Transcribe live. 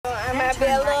might be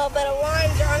a little bit of wine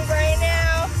drunk right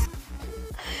now.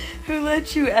 Who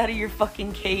let you out of your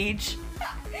fucking cage?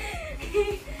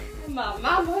 My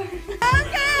mama.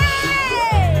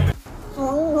 Okay!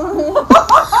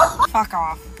 Fuck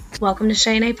off. Welcome to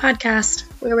Shay and A Podcast,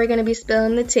 Where we're going to be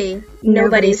spilling the tea.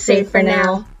 Nobody's safe for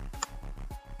now.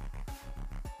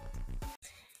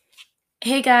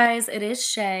 Hey guys, it is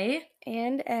Shay.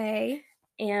 And A.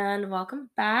 And welcome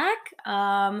back.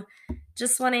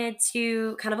 Just wanted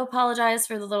to kind of apologize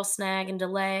for the little snag and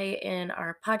delay in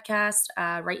our podcast.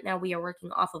 Right now we are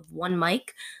working off of one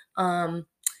mic. My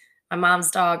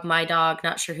mom's dog, my dog,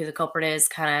 not sure who the culprit is,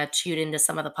 kind of chewed into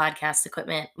some of the podcast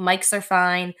equipment. Mics are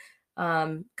fine.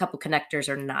 Couple connectors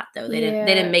are not though. They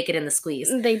didn't make it in the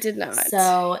squeeze. They did not.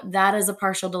 So that is a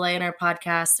partial delay in our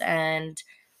podcast, and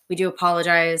we do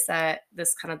apologize that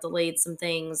this kind of delayed some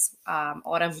things.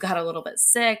 Autumn got a little bit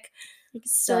sick. You can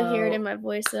still hear it in my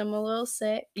voice that I'm a little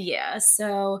sick. Yeah,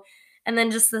 so, and then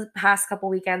just the past couple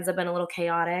weekends have been a little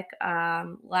chaotic.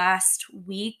 Last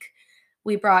week,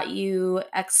 we brought you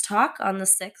X Talk on the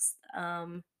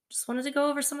 6th. Just wanted to go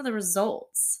over some of the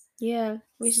results. Yeah,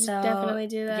 we should definitely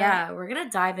do that. Yeah, we're going to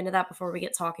dive into that before we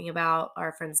get talking about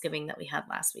our Friendsgiving that we had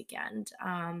last weekend.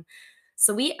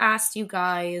 So we asked you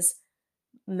guys,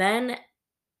 men,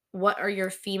 what are your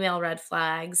female red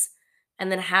flags? And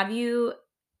then have you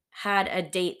had a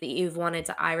date that you've wanted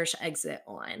to Irish exit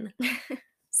on?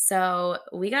 So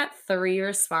we got 3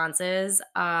 responses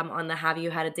on the have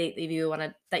you had a date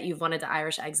that you've wanted to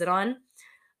Irish exit on.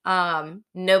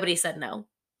 Nobody said no.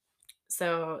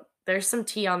 So there's some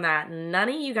tea on that. None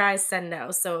of you guys said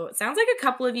no. So it sounds like a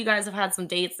couple of you guys have had some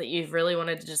dates that you've really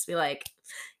wanted to just be like,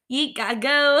 you gotta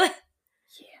go.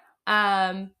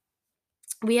 Yeah.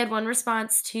 We had one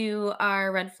response to our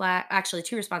red flag, actually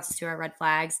 2 responses to our red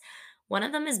flags. One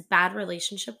of them is bad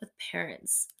relationship with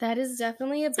parents. That is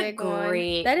definitely a big one.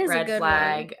 Great That is red a good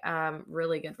flag.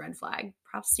 Really good red flag.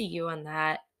 Props to you on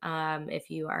that. If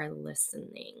you are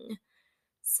listening.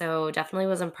 So definitely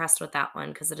was impressed with that one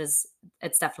because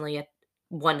it's definitely a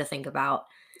one to think about.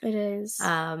 It is.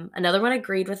 Another one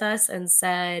agreed with us and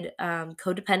said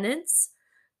codependence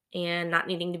and not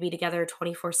needing to be together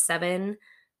 24/7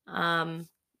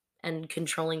 and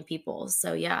controlling people.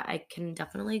 So yeah, I can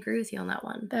definitely agree with you on that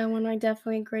one. That one I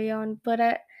definitely agree on. But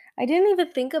I didn't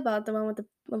even think about the one with the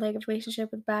relationship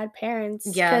with bad parents.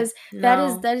 Yeah, because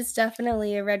that is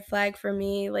definitely a red flag for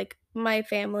me. Like, my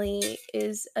family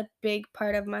is a big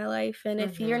part of my life, and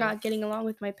if you're not getting along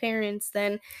with my parents,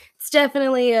 then it's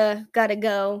definitely a gotta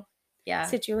go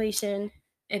situation.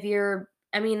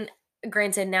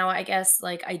 Granted, now I guess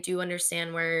like I do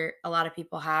understand where a lot of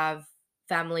people have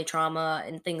family trauma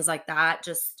and things like that,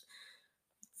 just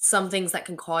some things that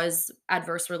can cause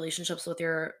adverse relationships with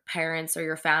your parents or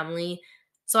your family.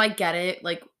 So I get it,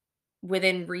 like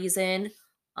within reason.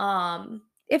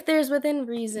 If there's within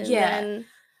reason, then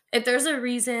if there's a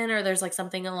reason or there's like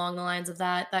something along the lines of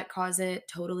that cause it,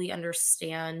 totally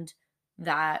understand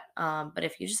that. But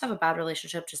if you just have a bad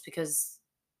relationship just because,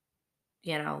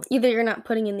 either you're not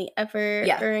putting in the effort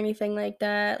or anything like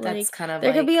that. That's like, kind of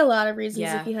there could be a lot of reasons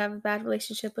yeah. if you have a bad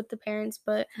relationship with the parents,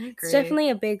 but I agree. it's definitely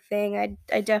a big thing.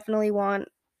 I definitely want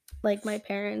like my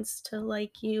parents to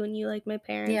like you and you like my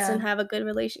parents and have a good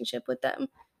relationship with them.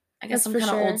 I guess I'm kind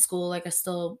of old school. Like I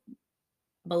still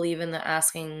believe in the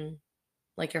asking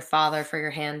like your father for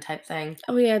your hand type thing.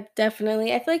 Oh yeah,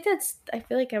 definitely. I feel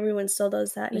like everyone still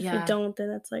does that. And if you don't, then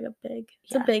that's like a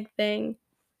big thing.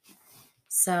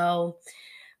 So,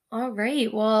 all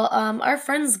right. Well, our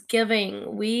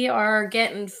Friendsgiving, we are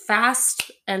getting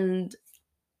fast and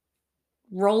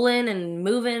rolling and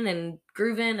moving and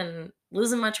grooving and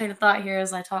losing my train of thought here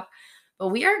as I talk. But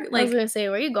we are like, I was gonna say,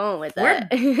 where are you going with that?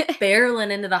 We're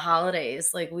barreling into the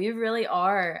holidays. Like we really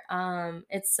are.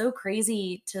 It's so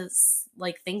crazy to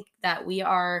like think that we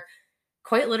are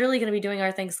quite literally going to be doing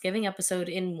our Thanksgiving episode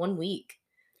in 1 week.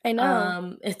 I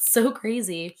know. It's so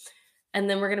crazy. And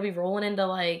then we're going to be rolling into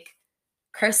like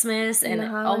Christmas and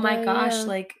oh my gosh,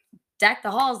 like deck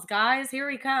the halls, guys. Here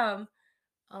we come.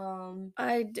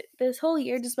 This whole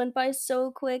year just went by so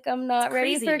quick. I'm not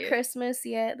ready for Christmas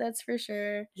yet. That's for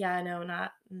sure. Yeah, no,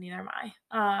 neither am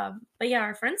I. But yeah,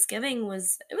 our Friendsgiving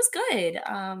was good.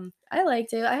 I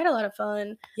liked it. I had a lot of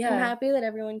fun. Yeah, I'm happy that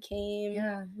everyone came.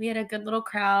 Yeah, we had a good little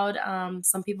crowd.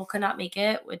 Some people could not make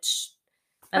it, which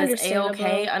that is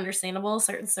A-okay, understandable.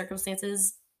 Certain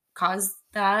circumstances caused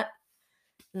that,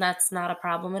 and that's not a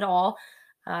problem at all.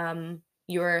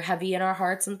 You were heavy in our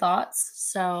hearts and thoughts,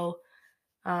 so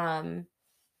no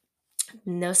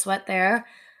sweat there.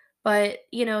 But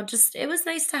just it was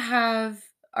nice to have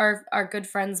our good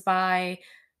friends by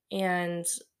and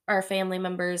our family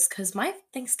members, because my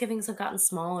Thanksgivings have gotten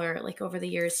smaller, like, over the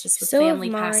years just with So have family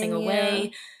passing mine, yeah.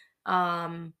 away.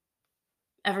 Um,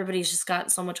 Everybody's just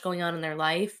got so much going on in their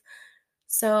life.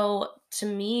 So, to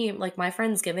me, like, my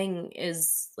Friendsgiving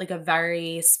is, like, a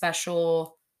very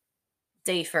special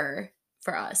day for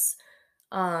us.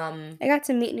 Um, I got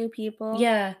to meet new people.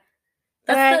 yeah.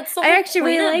 And That's the I whole actually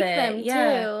point really of like it, them too,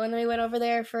 yeah. and then we went over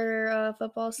there for,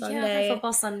 football Yeah, for Sunday,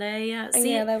 football Sunday, yeah. and yeah,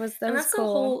 See, that and was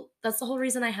cool. that's the whole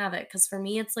reason I have it. Because for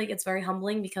me, it's, like, it's very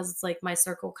humbling because it's, like, my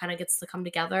circle kinda gets to come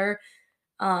together.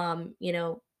 You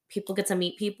know, people get to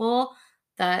meet people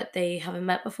that they haven't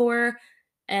met before,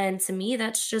 and to me,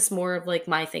 that's just more of, like,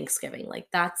 my Thanksgiving, like,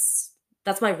 that's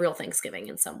my real Thanksgiving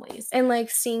in some ways. And, like,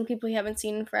 seeing people you haven't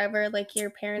seen in forever, like, your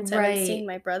parents haven't Right. seen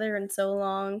my brother in so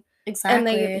long, and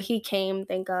Exactly. he came,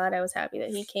 thank God, I was happy that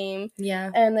he came,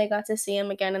 Yeah. and they got to see him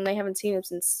again, and they haven't seen him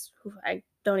since I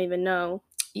don't even know.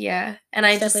 Yeah, and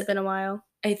It's definitely been a while.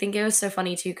 I think it was so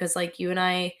funny too, because like, you and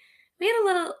I, we had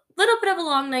a little bit of a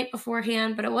long night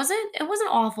beforehand, but it wasn't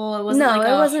awful, it wasn't, No, like,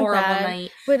 it a wasn't horrible bad,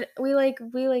 night. but we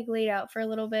laid out for a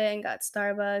little bit and got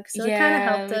Starbucks, so it kinda Yeah,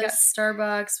 helped we got us.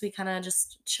 Starbucks, we kinda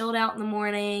just chilled out in the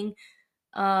morning,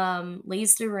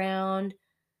 lazed around,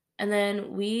 and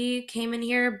then we came in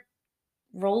here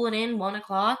rolling in 1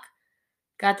 o'clock,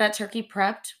 got that turkey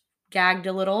prepped, gagged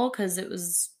a little because it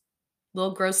was a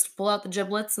little gross to pull out the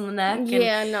giblets and the neck, and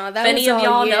Yeah, no, if that was any of all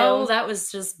y'all know, you. that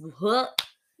was just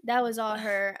That was all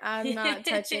her. I'm not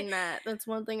touching that. That's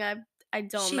one thing I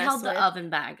don't She mess held the with. oven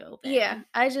bag Yeah, open.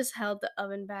 I just held the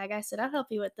oven bag. I said, "I'll help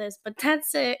you with this," but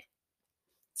that's it.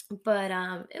 But,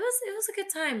 it was a good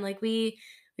time, like, we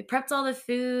prepped all the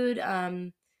food,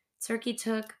 turkey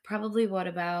took probably, what,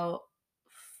 about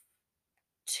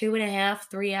 2.5,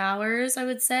 3 hours, I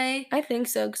would say? I think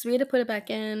so because we had to put it back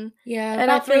in, Yeah, and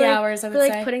about 3 hours, I would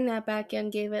say. putting that back in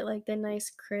gave it, like, the nice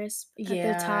crisp at the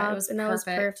Yeah, it top, was and that was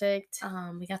perfect. perfect.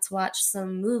 We got to watch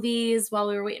some movies while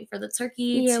we were waiting for the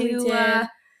turkey Yeah, we did.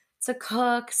 to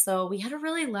cook, so we had a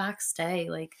really lax day,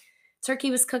 like,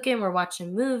 turkey was cooking, we're watching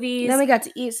Then movies. we got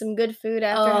to eat some good food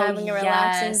after Oh, having a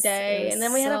relaxing yes, it day, was and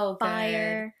then we had a so good.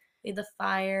 fire. We had the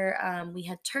fire, we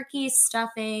had turkey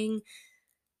stuffing,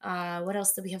 what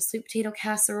else did we have? Sweet potato That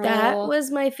casserole.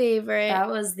 was my favorite. That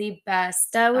was the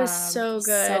best, That was so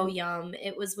so good. yum.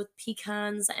 It was with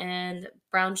pecans and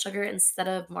brown sugar instead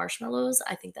of marshmallows.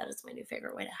 I think that is my new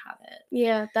favorite way to have it.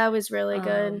 Yeah, that was really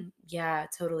good. Yeah,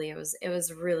 totally. It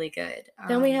was really good.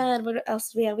 Then we had what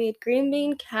else did we have? We had green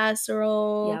bean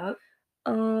casserole, Yep.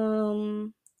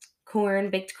 um, Corn,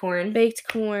 baked corn. baked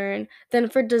corn. Then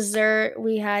for dessert,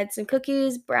 we had some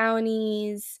cookies,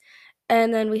 brownies,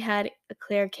 and then we had a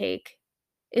Eclair cake.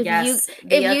 Yes,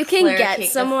 If the you can eclair get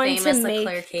cake, the someone to famous make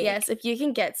eclair cake. yes, if you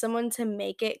can get someone to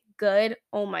make it good,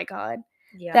 oh my god.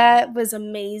 Yeah. That was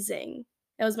amazing.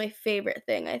 That was my favorite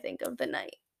thing, I think, of the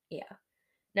night. Yeah.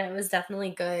 No, it was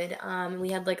definitely good. We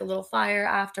had like a little fire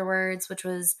afterwards, which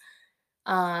was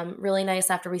really nice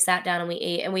after we sat down and we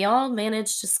ate, and we all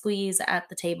managed to squeeze at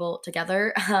the table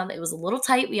together. It was a little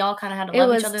tight. We all kind of had to It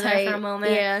love each was other there for a tight.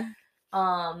 moment. Yeah.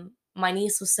 My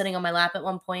niece was sitting on my lap at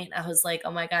one point. I was like,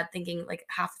 oh my God, thinking like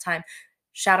half the time,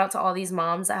 shout out to all these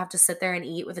moms that have to sit there and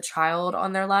eat with a child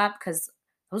on their lap because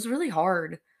it was really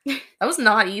hard. That was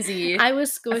not easy. I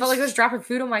was I felt like I was squished dropping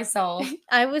food on myself.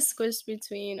 I was squished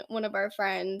between one of our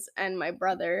friends and my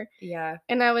brother, Yeah.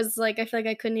 and I was like I feel like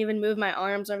I couldn't even move my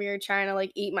arms over here trying to,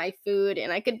 like, eat my food,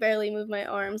 and I could barely move my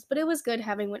arms, but it was good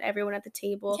having everyone at the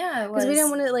table Yeah, it because we didn't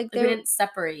was. wanna, like, Like we there didn't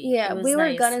separate. It yeah, was we were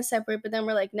nice. gonna separate, but then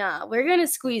we're like, "Nah, we're gonna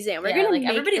squeeze in, we're Yeah, gonna like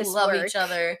make everybody this love each work.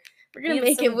 other. We're We gonna had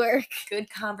make it some work." good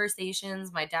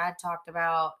conversations. My dad talked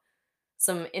about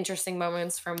some interesting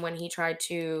moments from when he tried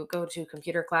to go to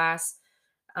computer class.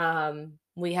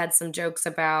 We had some jokes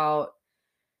about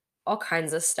all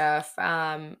kinds of stuff.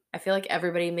 I feel like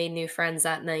everybody made new friends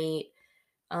that night.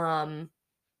 Um,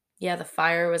 yeah, the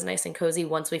fire was nice and cozy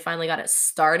once we finally got it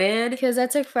started. Because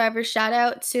that took forever. Shout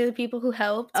out to the people who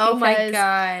helped Oh my because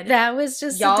god. that was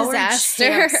just a Y'all were disaster.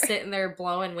 champs sitting there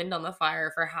blowing wind on the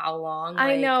fire for how long? I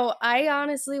Like, know. I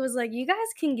honestly was like, "You guys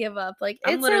can give up. Like,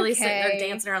 I'm it's literally sitting there okay."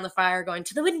 dancing around the fire going,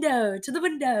 "To the window, to the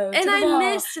window, to And the I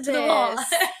wall, missed to the wall."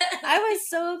 this. I was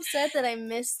so upset that I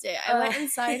missed it. I Uh, went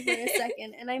inside for a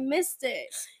second and I missed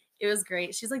it. it was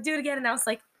great. She's like, "Do it again," and I was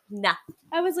like, "Nah."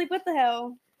 I was like, "What the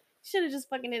hell? Should have just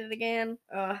fucking did it again."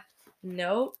 Uh,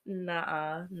 nope,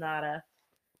 nah, nada.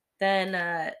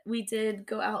 Then we did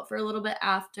go out for a little bit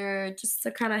after just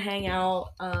to kind of hang out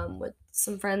with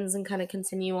some friends and kind of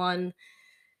continue on,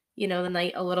 the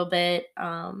night a little bit.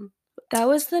 That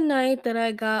was the night that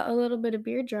I got a little bit of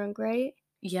beer drunk, right?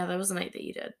 Yeah, that was the night that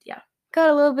you did. Yeah. Got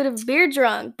a little bit of beer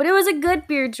drunk, but it was a good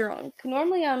beer drunk.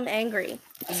 Normally I'm angry.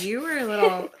 You were a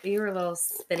little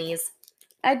spinnies.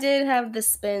 I did have the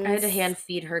I had to spins. hand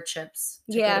feed her chips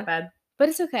to go Yeah, to bed. but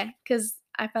it's okay because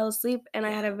I fell asleep and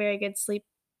I had a very good sleep.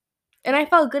 And I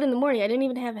felt good in the morning. I didn't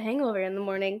even have a hangover in the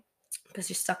morning. Because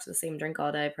you stuck to the same drink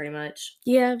all day, pretty much.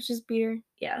 Yeah, it was just beer.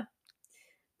 Yeah.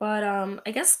 But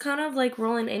I guess kind of like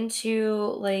rolling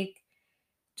into like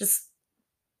just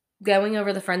going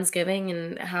over the Friendsgiving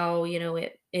and how, you know,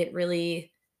 it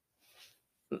really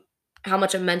how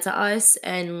much it meant to us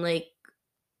and like,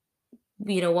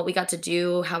 you know, what we got to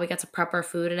do, how we got to prep our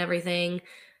food and everything.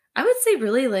 I would say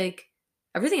really like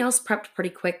everything else prepped pretty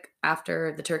quick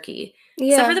after the turkey.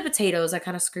 Except for Yeah. the potatoes, I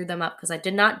kind of screwed them up because I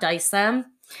did not dice them.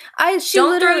 She Don't throw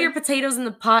literally your potatoes in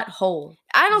the pot whole.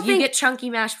 I don't You think get chunky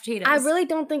mashed potatoes. I really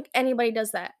don't think anybody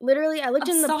does that. Literally, I looked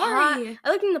I'm in the pot. sorry. I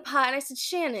looked in the pot and I said,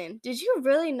 "Shannon, did you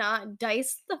really not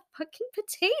dice the fucking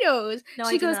potatoes?" No,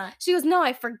 I did not. She goes, "No,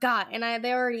 I forgot." And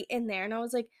they're already in there. And I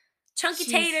was like, Chunky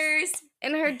 "Jeez." taters.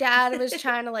 And her dad was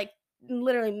trying to like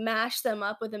literally mash them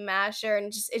up with a masher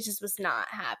and it just was not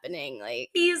happening.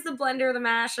 Like He used the blender, the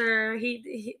masher.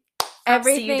 He props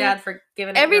to you, everything Dad, for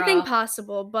giving it your all.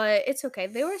 possible, but it's okay.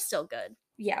 They were still good.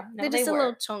 Yeah, no, They're they just a little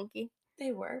were. chunky.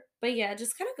 They were. But yeah,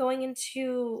 just kind of going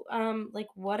into like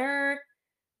what are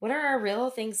our real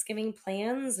Thanksgiving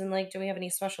plans and like do we have any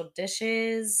special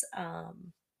dishes?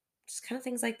 Just kind of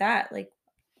things like that. Like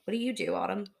what do you do,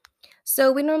 Autumn?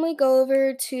 So we normally go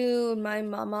over to my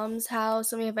mom's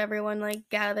house and we have everyone like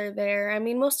gather there. I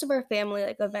mean, most of our family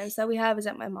like events that we have is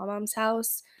at my mom's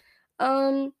house.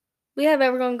 Um, we have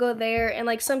everyone go there and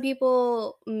like some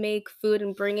people make food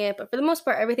and bring it, but for the most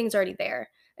part everything's already there.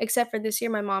 Except for this year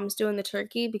my mom's doing the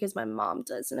turkey because my mom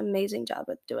does an amazing job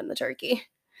with doing the turkey.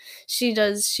 She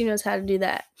knows how to do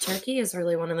that. Turkey is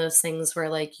really one of those things where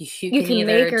like you You can can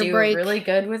make either or do break. really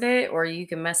good with it or you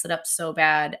can mess it up so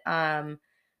bad.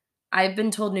 I've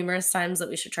been told numerous times that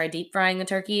we should try deep frying the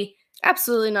turkey.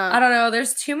 Absolutely not. I don't know.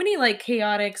 There's too many like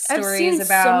chaotic I've seen stories so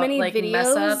about many like mess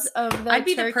videos ups. of the I'd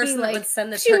be the turkey person that like would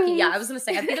send the turkey. Yeah, pew! I was gonna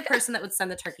say I'd be the person that would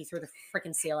send the turkey through the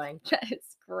freaking ceiling. That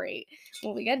is great.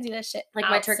 Well, we gotta do that shit Like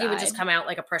outside. my turkey would just come out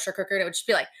like a pressure cooker. And it would just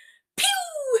be like, pew!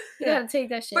 You gotta take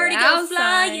that shit Birdie outside. goes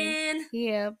flying.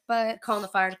 Yeah, but Calling the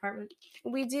fire department.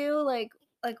 we do like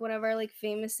one of our like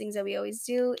famous things that we always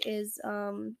do is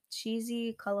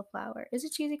cheesy cauliflower. Is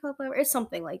it cheesy cauliflower? It's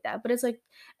something like that, but it's like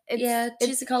Yeah,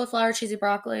 cheesy cauliflower, cheesy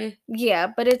broccoli. yeah,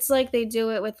 but it's like they do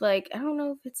it with like I don't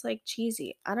know if it's like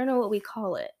cheesy. I don't know what we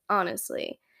call it,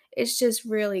 honestly. It's just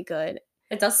really good.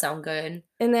 It does sound good.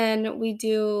 And then we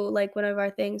do like one of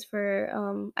our things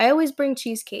for I always bring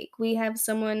cheesecake. We have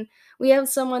someone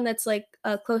that's like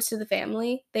close to the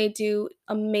family. They do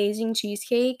amazing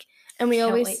cheesecake and we Can't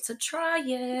always wait to try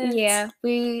it. yeah,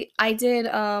 I did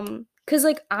cuz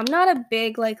like I'm not a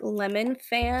big like lemon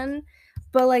fan,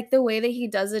 but like the way that he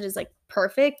does it is like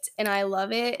perfect and I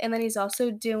love it. And then he's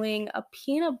also doing a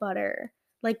peanut butter,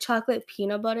 like chocolate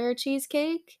peanut butter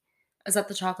cheesecake. Is that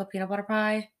the chocolate peanut butter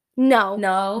pie? No.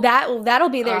 No. That'll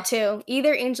be there Ugh. too.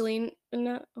 Either Angeline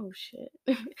no, oh shit.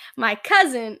 My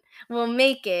cousin will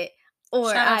make it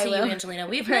or Shout out I to you, will. Angelina.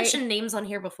 We've Right. mentioned names on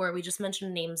here before. We just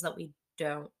mentioned names that we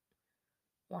don't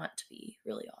want to be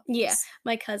really obvious. Yeah,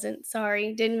 my cousin.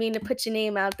 Sorry. Didn't mean to put your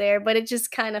name out there, but it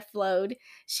just kind of flowed.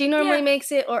 She normally Yeah.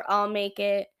 makes it or I'll make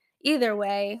it. Either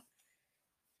way.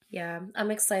 Yeah,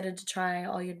 I'm excited to try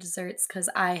all your desserts because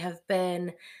I have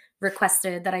been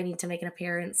requested that I need to make an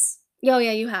appearance. Oh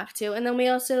yeah, you have to. And then we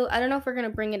also I don't know if we're going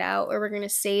to bring it out or we're going to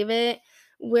save it.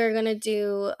 We're going to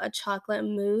do a chocolate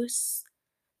mousse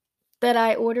that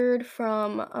I ordered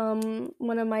from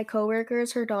one of my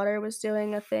coworkers. Her daughter was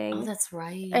doing a Oh, thing. that's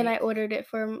right. And I ordered it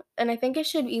from and I think it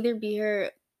should either be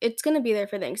here it's gonna be there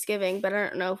for Thanksgiving, but I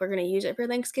don't know if we're gonna use it for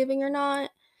Thanksgiving or not.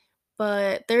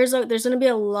 But there's gonna be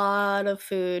a lot of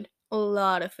food. A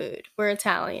lot of food. We're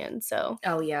Italian, so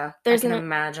Oh yeah, there's I can gonna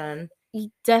imagine.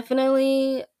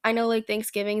 definitely I know like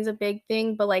Thanksgiving is a big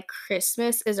thing, but like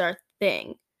Christmas is our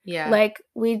thing. Yeah. Like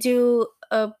we do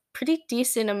a pretty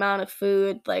decent amount of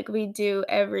food. Like we do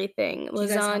everything. Do you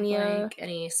guys have Lasagna. like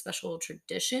any special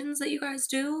traditions that you guys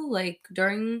do like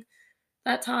during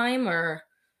that time or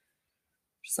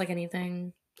just like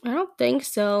anything? I don't think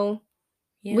so.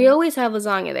 Yeah. We always have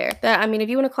lasagna there. That I mean, if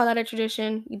you want to call that a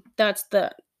tradition, that's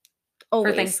the For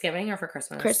always Thanksgiving or for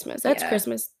Christmas? Christmas. That's Yeah.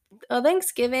 Christmas.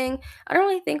 Thanksgiving, I don't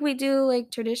really think we do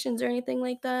like traditions or anything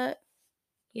like that.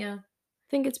 Yeah. I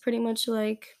think it's pretty much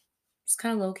like It's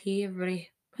kind of low key. Everybody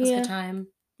has a yeah, good time.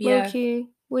 low Yeah. key.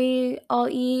 We all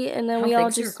eat and then How we all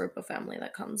big's your just group of family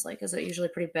that comes? Like, is it usually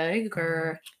pretty big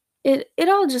or? it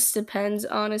all just depends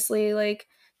honestly. Like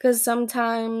 'cause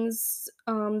sometimes,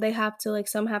 they have to, like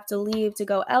some have to leave to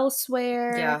go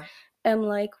elsewhere, Yeah. and,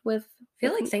 like, I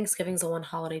feel like Thanksgiving's the one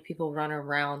holiday people run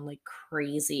around like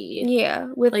crazy. yeah,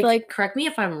 with, Like, like correct me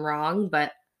if I'm wrong,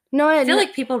 but no, I I feel no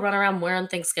like people run around more on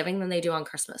Thanksgiving than they do on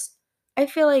Christmas. I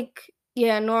feel like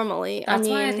yeah, normally, I That's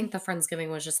why I think mean, the Friendsgiving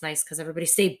was just nice because everybody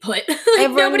stayed put. Like,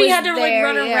 everyone nobody was had to, like, there,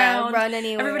 run yeah, around. run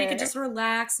Everybody could anywhere. just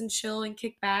relax and chill and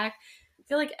kick back. I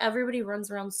feel like everybody runs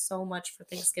around so much for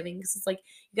Thanksgiving because it's like,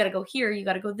 you gotta go here, you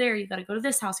gotta go there, you gotta go to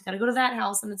this house, you gotta go to that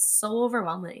house, and it's so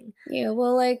overwhelming. Yeah,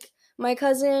 well, like, my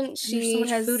cousin, And there's so she much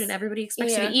food, and has everybody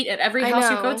expects you to yeah, eat at every I house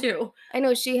you go know. to. I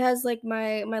know, she has, like,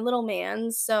 my little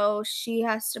man, so she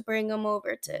has to bring him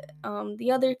over to,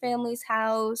 the other family's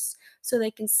house so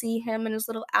they can see him in his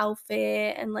little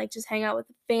outfit and, like, just hang out with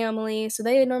the family, so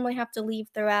they normally have to leave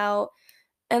throughout,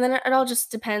 and then it all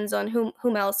just depends on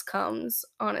whom else comes,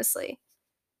 honestly.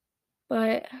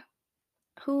 But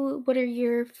what are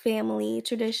your family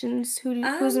traditions? Who's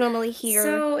Um, normally here?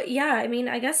 so yeah, I mean,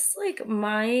 I guess like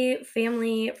my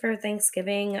family for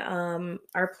Thanksgiving,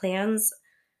 our plans,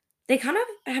 they kind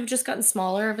of have just gotten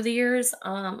smaller over the years.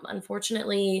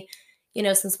 Unfortunately,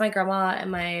 since my grandma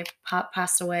and my pop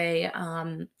passed away,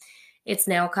 it's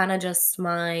now kind of just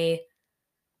my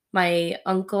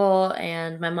uncle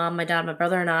and my mom, my dad, my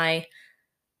brother, and I.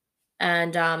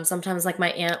 And sometimes like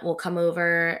my aunt will come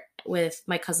over with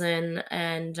my cousin,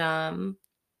 and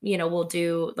we'll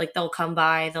do like, they'll come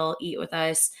by, they'll eat with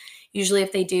us. Usually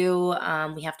if they do,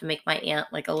 we have to make my aunt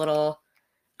like a little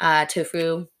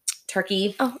tofu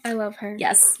turkey. Oh, I love her.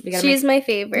 Yes, She's my we gotta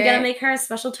favorite. make her a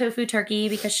special tofu turkey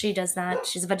because she does not.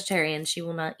 She's a vegetarian. She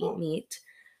will not eat meat.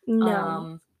 No,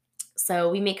 Um, so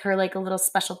we make her like a little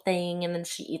special thing, and then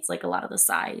she eats like a lot of the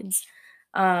sides.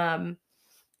 Um,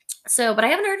 but I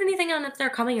haven't heard anything on if they're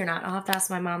coming or not. I'll have to ask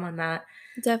my mom on that.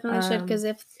 definitely should, Um, because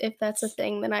if that's a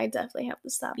thing, then I definitely have to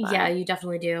stop yeah, by. you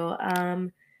definitely do.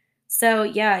 So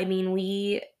yeah, I mean,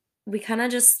 we kind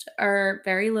of just are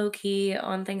very low key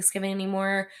on Thanksgiving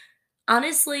anymore.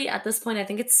 Honestly, at this point, I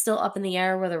think it's still up in the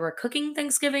air whether we're cooking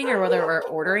Thanksgiving or whether we're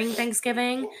ordering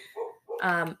Thanksgiving.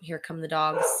 Here come the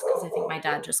dogs because I think my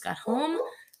dad just got home.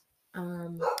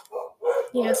 Um,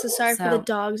 Yeah, so sorry for the so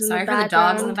dogs in the sorry for the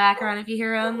dogs in the background. background if you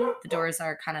hear them. The doors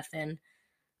are kind of thin.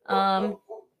 Um,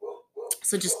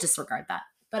 so just disregard that.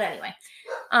 But anyway,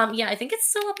 yeah, I think it's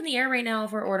still up in the air right now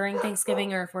if we're ordering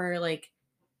Thanksgiving or if we're like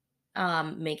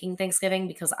making Thanksgiving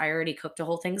because I already cooked a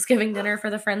whole Thanksgiving dinner for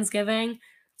the Friendsgiving.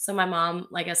 So my mom,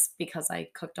 I guess because I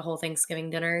cooked a whole Thanksgiving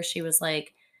dinner, she was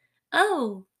like,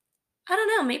 "Oh, I don't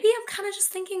know, maybe I'm kind of just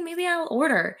thinking maybe I'll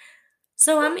order."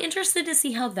 So I'm interested to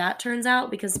see how that turns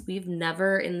out because we've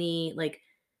never in the like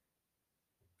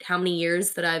how many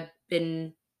years that I've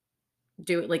been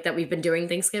doing like that we've been doing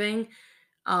Thanksgiving,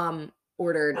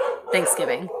 ordered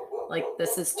Thanksgiving. Like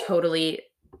this is totally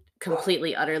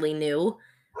completely utterly new.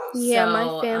 Yeah, my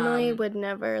So, family would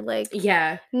never, like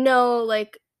yeah, no,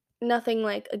 like, nothing,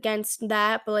 like, against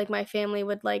that, but, like, my family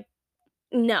would, like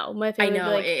no, my I family would be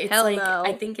know. like, It's "Hell like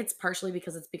I no." think it's partially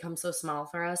because it's become so small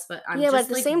for us, but I'm Yeah, but at just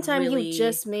the like same time, you really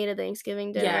just made a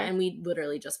Thanksgiving yeah, dinner. and we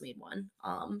literally just made one.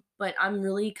 But I'm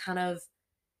really kind of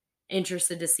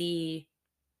interested to see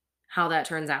how that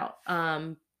turns out.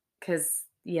 Cuz,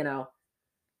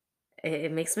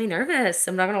 it makes me nervous.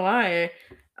 I'm not going to lie.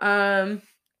 Um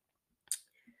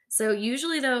so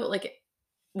usually though, like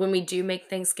when we do make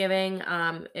Thanksgiving,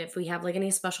 if we have like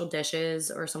any special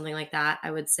dishes or something like that,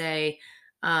 I would say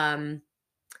um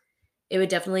it would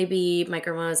definitely be my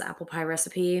grandma's apple pie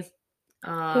recipe.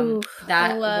 Oof, I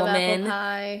That love apple woman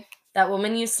pie. that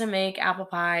woman used to make apple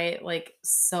pie like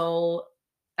so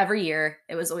every year.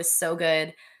 It was always so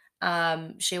good.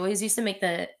 She always used to make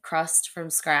the crust from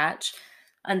scratch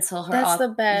until her That's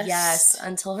the yes, best.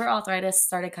 until her arthritis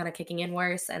started kind of kicking in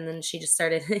worse, and then she just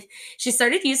started she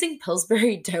started using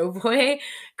Pillsbury Doughboy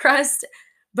crust,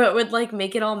 but would like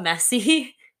make it all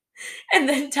messy and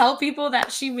then tell people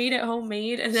that she made it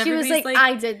homemade, and She was everybody's like, like,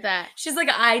 "I did that." she's like,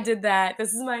 "I did that.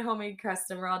 This is my homemade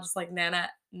crust," and we're all just like, "Nana,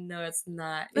 no, it's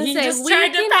not. Let's You say just we tried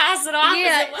to can pass it off as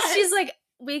yeah, it she's was." like,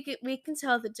 we can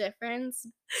tell the difference,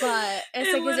 but it's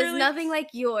It like, 'cause it's literally nothing like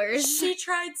yours." she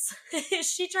tried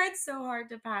she tried so hard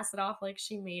to pass it off like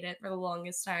she made it for the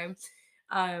longest time.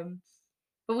 Um,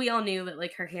 but we all knew that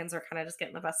like her hands were kind of just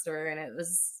getting the best of her, and it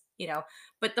was,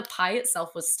 but the pie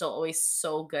itself was still always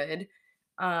so good.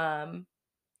 Um,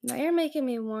 Now you're making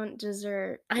me want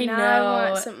dessert. I Now I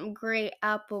want know. some great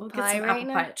apple We'll get pie some right apple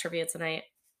now, pie trivia tonight.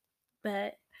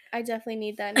 but I definitely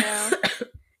need that now.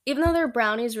 Even though their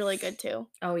brownie's really good too.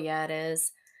 Oh yeah, it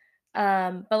is.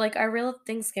 But like our real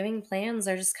Thanksgiving plans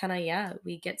are just kind of, yeah,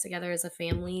 we get together as a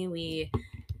family. We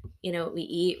we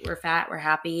eat, we're fat, we're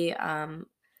happy.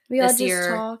 We all This just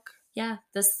year, talk. yeah,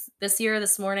 this year,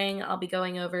 this morning, I'll be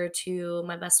going over to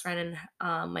my best friend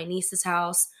and my niece's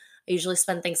house. I usually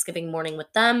spend Thanksgiving morning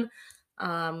with them.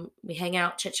 We hang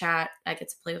out, chit chat. I get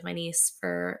to play with my niece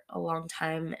for a long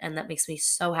time, and that makes me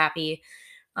so happy.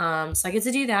 So I get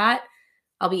to do that.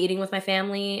 I'll be eating with my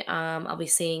family. I'll be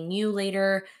seeing you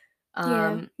later. Yeah,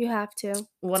 Um, you have to.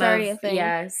 one It's already of a thing.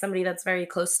 yeah, somebody that's very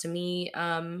close to me.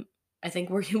 I think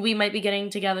we might be getting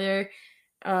together.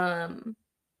 Um,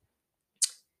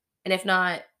 and if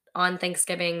not on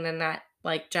Thanksgiving, then that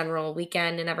like general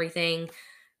weekend and everything.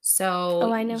 So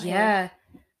Oh, I know who. yeah,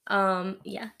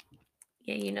 yeah,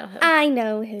 you know who. I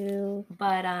know who.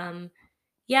 But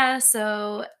yeah,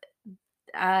 so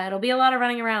it'll be a lot of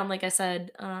running around, like I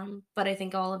said. But I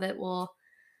think all of it will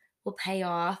pay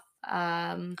off.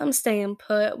 I'm staying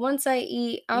put. Once I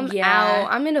eat, I'm out. Yeah,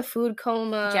 I'm in a food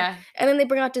coma. yeah. And then they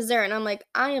bring out dessert, and I'm like,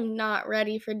 I am not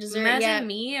ready for dessert Imagine yet.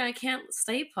 me, I can't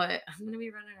stay put. I'm gonna be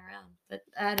running around, but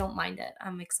I don't mind it.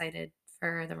 I'm excited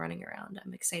for the running around.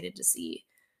 I'm excited to see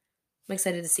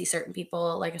certain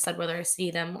people, like I said, whether I see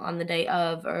them on the day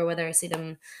of or whether I see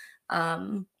them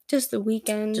um, Just the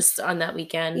weekend. just on that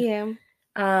weekend. Yeah.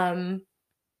 Um,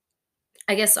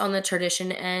 I guess on the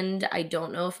tradition end, I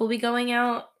don't know if we'll be going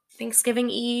out Thanksgiving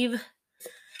Eve.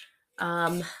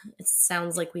 Um, it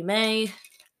sounds like we may.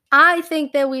 I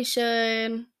think that we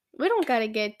should. We don't gotta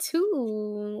get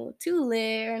too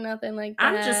lit or nothing like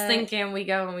I'm just that. thinking we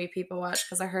go and we people watch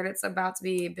because I heard it's about to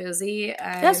be busy.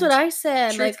 That's what And I said.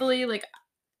 Like, truthfully, like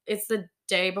it's the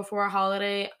day before a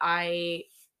holiday.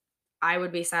 I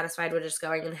would be satisfied with just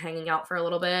going and hanging out for a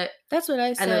little bit that's what I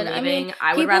and then said. I mean, leaving.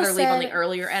 I would people rather leave on the said.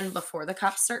 earlier end before the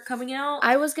cops start coming out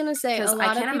I was gonna say a because I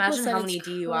lot of can't people imagine said how it's many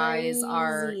DUIs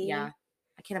are. crazy. Yeah,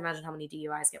 I can't imagine how many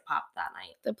DUIs get popped that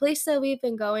night. The place that we've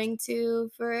been going to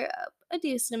for a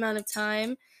decent amount of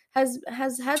time has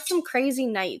had some crazy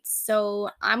nights.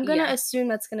 So I'm gonna Yeah, assume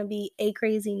that's gonna be a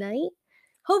crazy night.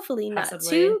 Hopefully not possibly.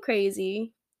 too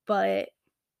crazy, but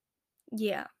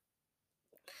yeah.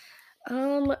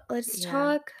 Let's Yeah,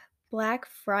 talk Black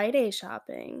Friday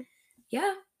shopping.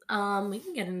 yeah. We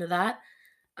can get into that.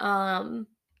 Um,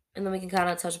 and then we can kind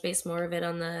of touch base more of it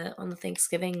on the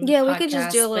Thanksgiving Yeah, we could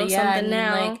just do podcast. a But little yeah, I something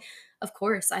mean, like, now. of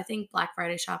course, I think Black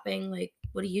Friday shopping. Like,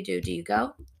 what do you do? Do you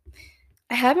go?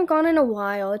 I haven't gone in a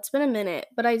while. It's been a minute,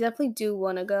 but I definitely do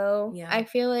want to go. Yeah, I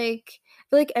feel like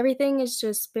everything has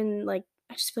just been like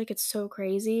I just feel like it's so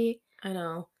crazy. I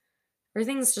know.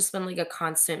 Everything's just been like a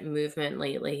constant movement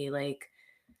lately. Like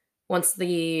once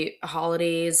the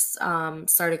holidays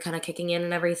started kind of kicking in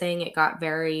and everything, it got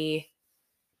very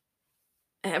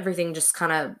everything just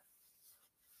kind of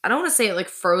I don't want to say it like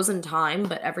frozen time,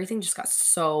 but everything just got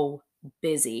so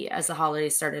busy as the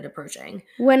holidays started approaching.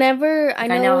 Whenever I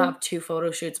Like I now know have 2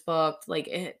 photo shoots booked. Like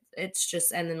it's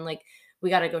just and then like we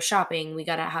got to go shopping, we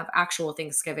got to have actual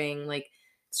Thanksgiving. Like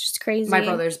it's just my crazy.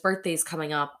 brother's birthday's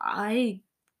coming up. I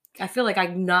feel like I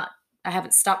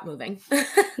haven't stopped moving.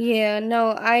 Yeah,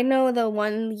 no, I know the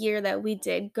one year that we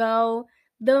did go,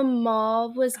 the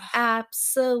mall was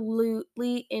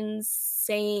absolutely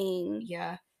insane.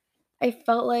 Yeah. I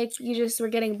felt like you just were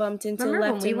getting bumped into Remember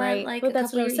when left we and went, right. like, But a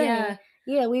that's couple what I was years saying.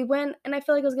 yeah. Yeah, we went and I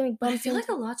felt like I was getting But I bumped feel like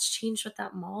a into. lot's changed with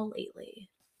that mall lately.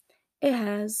 It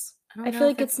has. I don't I know feel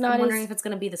if like it's it's I'm not wondering as if it's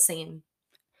gonna be the same,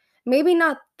 maybe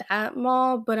not that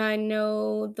mall, but I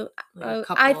know like, a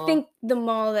I couple think the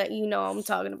mall that I'm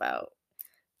talking about.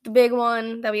 The big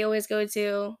one that we always go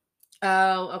to.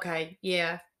 Oh, okay,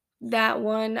 yeah, That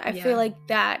one, I feel yeah. like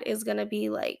that is gonna be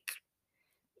like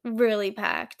really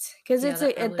packed because Yeah,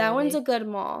 that probably that will one's a be. good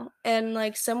mall and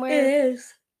like It somewhere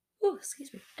is. Oh,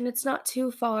 excuse me. and it's not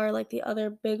too far like the other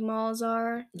big malls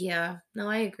are. Yeah, no,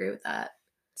 I agree with that.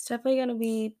 It's definitely gonna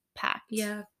be packed.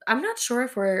 Yeah. I'm not sure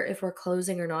if we're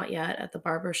closing or not yet at the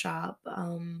barber shop.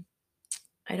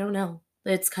 I don't know.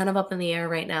 It's kind of up in the air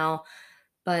right now,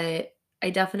 but I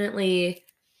definitely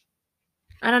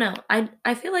I don't know.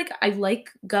 I feel like I like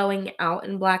going out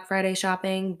and Black Friday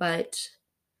shopping, but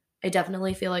I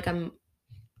definitely feel like I'm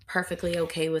perfectly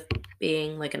okay with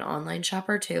being like an online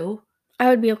shopper too. I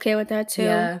would be okay with that too.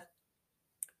 Yeah.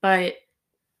 But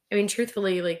I mean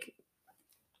truthfully, like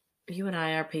you and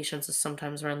I, our patience is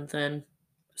sometimes run thin.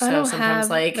 I So don't sometimes have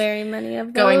like very many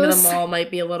of going to the those. mall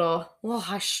might be a little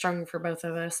high strung for both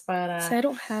of us. But So I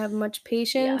don't have much yeah.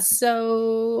 patience,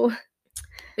 so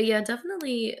But yeah,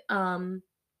 definitely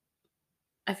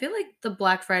I feel like the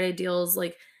Black Friday deals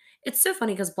like it's so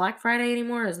funny because Black Friday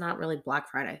anymore is not really Black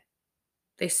Friday.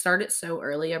 They start it so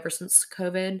early ever since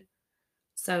COVID.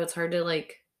 So it's hard to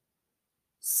like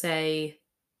say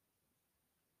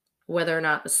whether or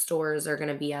not the stores are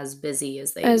gonna be as busy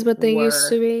as they As what they used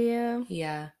to were. be, yeah.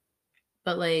 Yeah.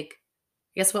 But, like,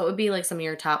 I guess what would be, like, some of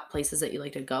your top places that you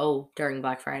like to go during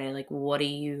Black Friday? Like, what are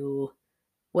you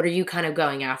kind of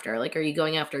going after? Like, are you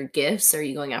going after gifts? Are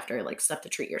you going after, like, stuff to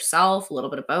treat yourself? A little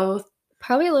bit of both?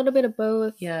 Probably a little bit of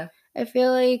both. Yeah. I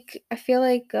feel like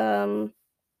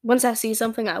once I see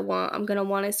something I want, I'm gonna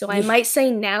want it. So I Yeah. might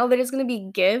say now that it's gonna be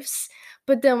gifts,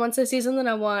 but then once I see something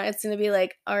I want, it's gonna be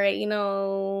like, all right, I'm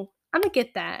gonna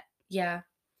get that. Yeah.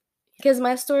 Because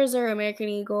my stores are American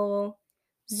Eagle,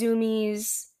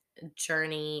 Zoomies,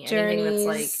 Journey, anything that's,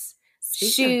 like, Journeys,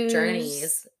 speaking of shoes.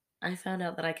 Journeys, I found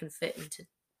out that I can fit into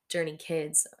Journey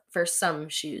Kids for some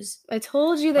shoes. I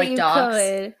told you that Like you Docs.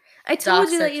 could. I told you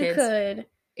Docs are that you kids. could.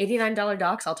 $89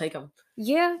 Docs, I'll take them.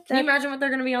 Yeah, Can you imagine what they're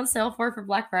gonna be on sale for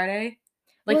Black Friday?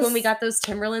 Like, when we was got those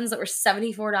Timberlands that were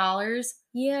 $74?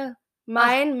 yeah. Ah,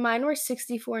 Mine were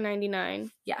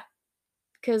 64.99. yeah.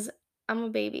 Cause I'm a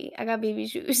baby. I got baby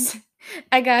shoes.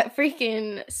 I got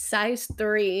freaking size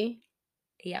 3,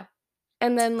 Yeah.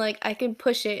 and then, like, I can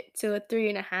push it to a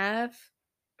 3.5.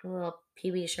 Little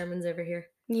PB Sherman's over here.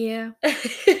 Yeah.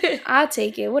 I'll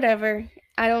take it, whatever.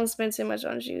 I don't spend too much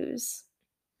on shoes.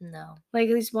 No, Like,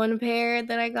 at least one pair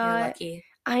that I you're got. lucky.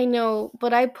 I know,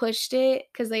 but I pushed it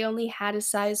because they only had a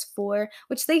size 4,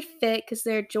 which they fit because 'cause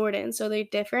they're Jordan, so they're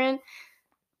different.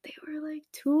 They were, like,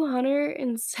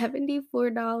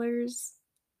 $274.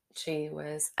 Gee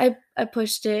whiz. I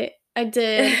pushed it. I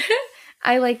did.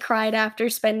 I, like, cried after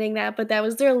spending that, but that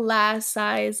was their last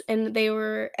size, and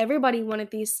everybody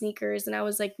wanted these sneakers, and I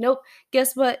was like, "Nope,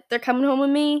 guess what? They're coming home with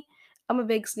me." I'm a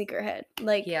big sneakerhead.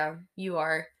 Like, Yeah, you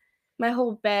are. my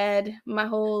whole bed,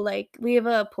 we have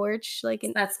a porch, like,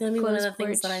 an That's gonna be one of closed the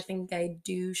things that I porch. think I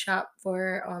do shop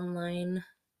for online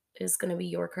is gonna be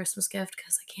your Christmas gift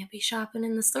because I can't be shopping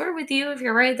in the store with you if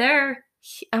you're right there.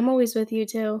 I'm always with you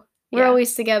too. We're Yeah,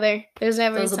 always together. those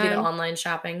will be the online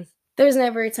shopping. There's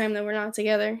never a time that we're not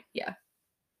together. Yeah.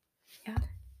 Yeah.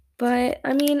 But,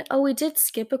 I mean, oh, we did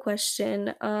skip a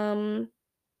question.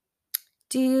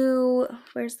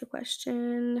 Where's the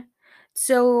question?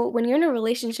 So, when you're in a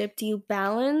relationship, do you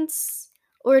balance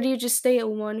or do you just stay at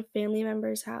one family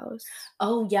member's house?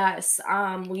 Oh, yes,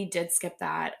 we did skip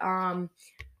that.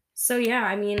 So yeah,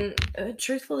 I mean,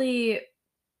 truthfully,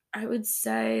 I would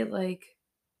say, like,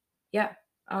 yeah,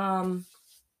 um,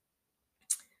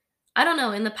 I don't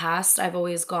know, in the past, I've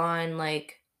always had,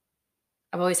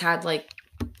 like,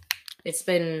 it's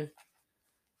been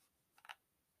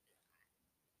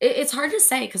it's hard to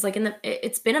say because, like,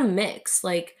 it's been a mix,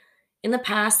 like, in the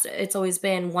past, it's always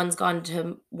been one's gone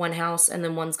to one house and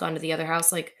then one's gone to the other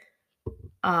house,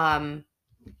 um,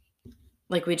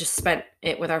 we just spent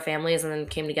it with our families and then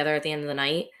came together at the end of the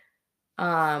night,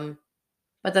 um,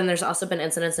 but then there's also been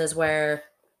incidences where,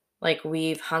 like,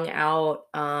 we've hung out,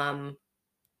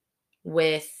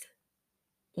 with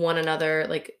one another,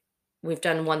 like, we've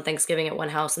done one Thanksgiving at one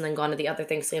house and then gone to the other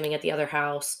Thanksgiving at the other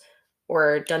house,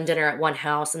 or done dinner at one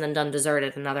house and then done dessert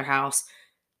at another house.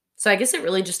 So I guess it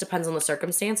really just depends on the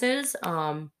circumstances,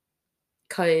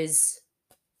 cause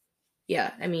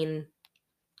yeah, I mean,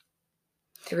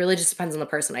 it really just depends on the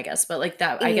person, I guess, but, like,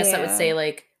 that I guess I would Yeah. say,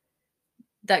 like,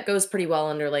 that goes pretty well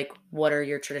under, like, what are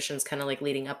your traditions kinda, like,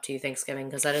 leading up to Thanksgiving?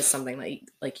 Because that is something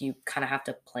that you kinda have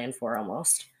to plan for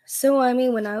almost. So, I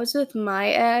mean, when I was with my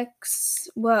ex,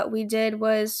 what we did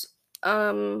was,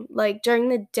 like, during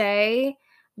the day,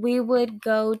 we would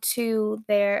go to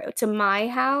my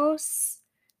house,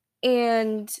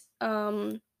 and,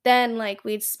 then, like,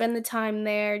 we'd spend the time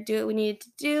there, do what we needed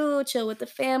to do, chill with the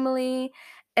family,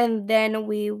 and then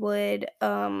we would,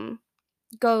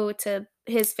 go to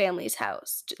his family's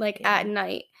house, like, Yeah. at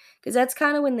night, because that's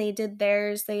kinda when they did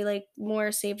theirs. They, like,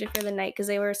 more saved it for the night because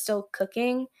they were still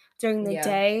cooking during the Yeah.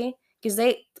 day. Because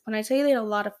when I tell you they had a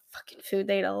lot of fucking food,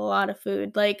 they had a lot of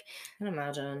food, like, I can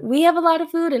imagine. we have a lot of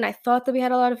food, and I thought that we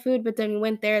had a lot of food, but then we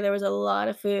went there was a lot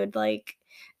of food, like,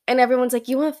 and everyone's like,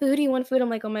 "You want food? You want food?" I'm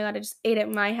like, "Oh my god, I just ate at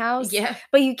my house." Yeah.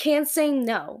 But you can't say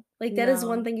no. Like, that is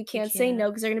one No, thing you you can't say no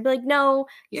can't. because 'cause they're gonna be like, "No,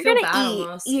 You you're feel gonna bad eat."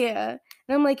 almost. Yeah.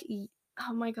 And I'm like,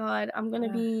 "Oh my god, I'm gonna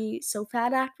Ugh, be so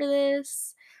fat after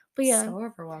this." But yeah, so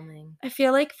overwhelming. I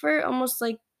feel like for almost,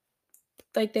 like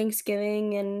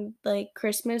Thanksgiving and, like,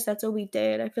 Christmas, that's what we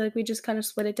did. I feel like we just kinda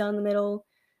split it down the middle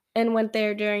and went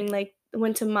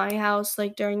to my house,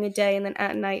 like, during the day, and then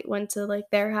at night went to, like,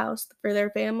 their house for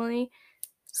their family.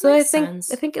 That So makes I sense.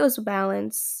 think it was a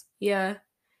balance. Yeah,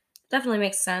 definitely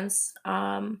makes sense.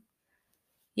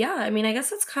 Yeah, I mean, I guess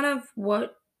that's kind of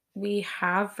what we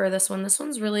have for this one. This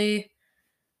one's really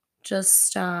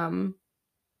just, like,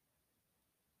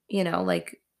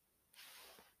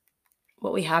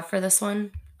 what we have for this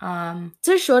one. It's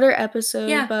a shorter episode,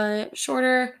 Yeah, but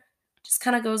shorter. Just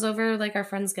kind of goes over like our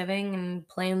Friendsgiving and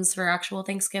plans for actual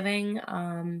Thanksgiving.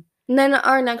 and then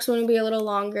our next one will be a little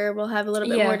longer. We'll have a little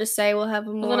bit more Yeah. to say. We'll have A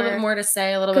little bit more more to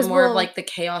say, a little bit 'cause more of we'll like the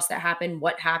chaos that happened,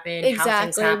 what happened, how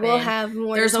things exactly, we'll happened. have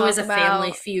more to There's always talk a family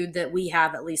about. feud that we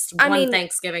have at least I one mean,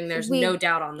 Thanksgiving. There's no we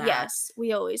doubt on that. yes,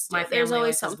 we always do. My There's family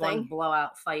always always has one something.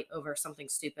 blowout fight over something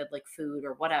stupid like food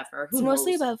or whatever. It's Who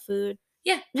mostly knows? about food.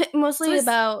 Yeah. So Mostly it's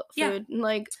about yeah. food, and,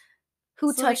 like,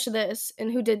 who So like touched this and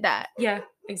who did that. yeah,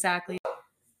 exactly.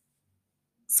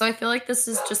 So I feel like this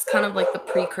is just kind of like the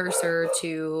precursor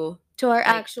to To our like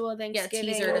actual yeah,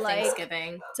 Thanksgiving, teaser to like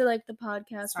Thanksgiving. to, like, the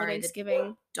podcast for Sorry, the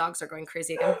Thanksgiving. dogs are going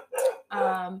crazy again.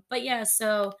 But yeah,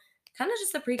 so kind of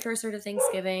just the precursor to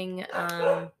Thanksgiving,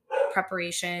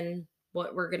 preparation,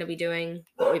 what we're gonna be doing,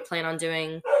 what we plan on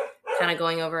doing, kind of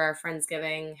going over our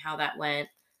Friendsgiving, how that went.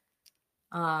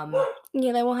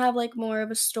 Yeah, then we'll have, like, more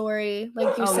of a story,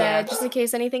 like you Oh said, yeah, just in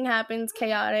case anything happens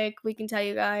chaotic, we can tell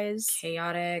you guys.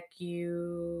 chaotic,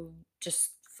 you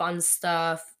just fun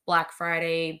stuff, Black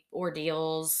Friday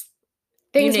ordeals,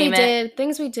 you name it,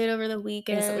 Things we did over the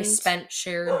things that we weekend. spent,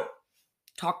 shared,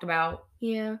 talked about.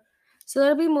 Yeah. So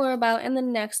that'll be more about in the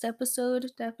next episode,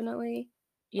 definitely.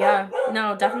 Yeah,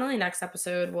 no, definitely next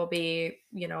episode will be,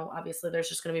 obviously there's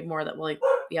just going to be more that we'll like,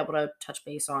 be able to touch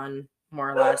base on more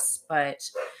or less. But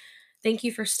thank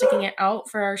you for sticking it out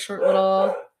for our short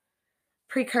little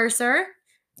precursor.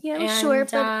 Yeah, it was And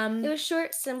short, but it was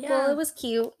short, simple, yeah, it was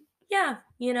cute. yeah,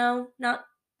 not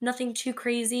nothing too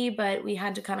crazy, but we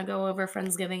had to kind of go over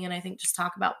Friendsgiving and I think just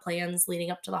talk about plans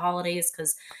leading up to the holidays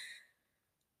because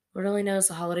Lord only knows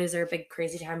the holidays are a big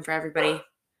crazy time for everybody.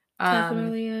 Um,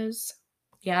 Definitely is.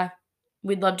 yeah,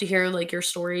 we'd love to hear like your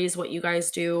stories, what you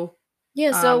guys do.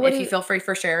 Yeah, so what do If you you feel free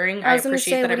for sharing, I I was gonna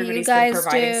appreciate say, that what do you everybody's been guys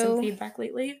providing some do? feedback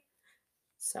lately.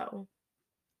 So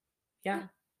yeah,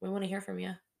 we want to hear from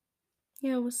you.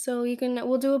 Yeah, so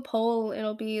we'll do a poll.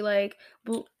 It'll be like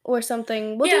or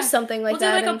something. We'll do Yeah, something we'll like do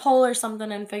that. like a And poll or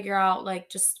something and figure out like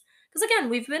just because again,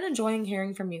 we've been enjoying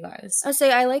hearing from you guys. I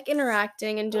say I like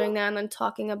interacting and doing that and then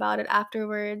talking about it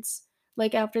afterwards,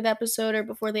 like after the episode or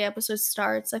before the episode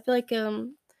starts. I feel like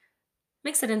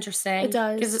Makes it it interesting. Gives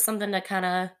it does something to kind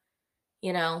of,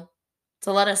 you know,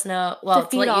 to let us know. to Well, to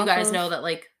feed let you off guys know of that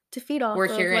like we're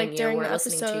like hearing you, during we're the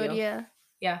listening to episode. you. Yeah.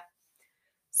 Yeah.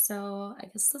 So I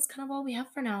guess that's kind of all we have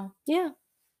for now. Yeah,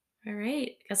 All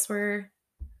right. Guess we're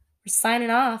signing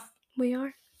off. we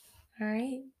are. All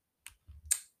right.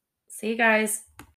 See you guys.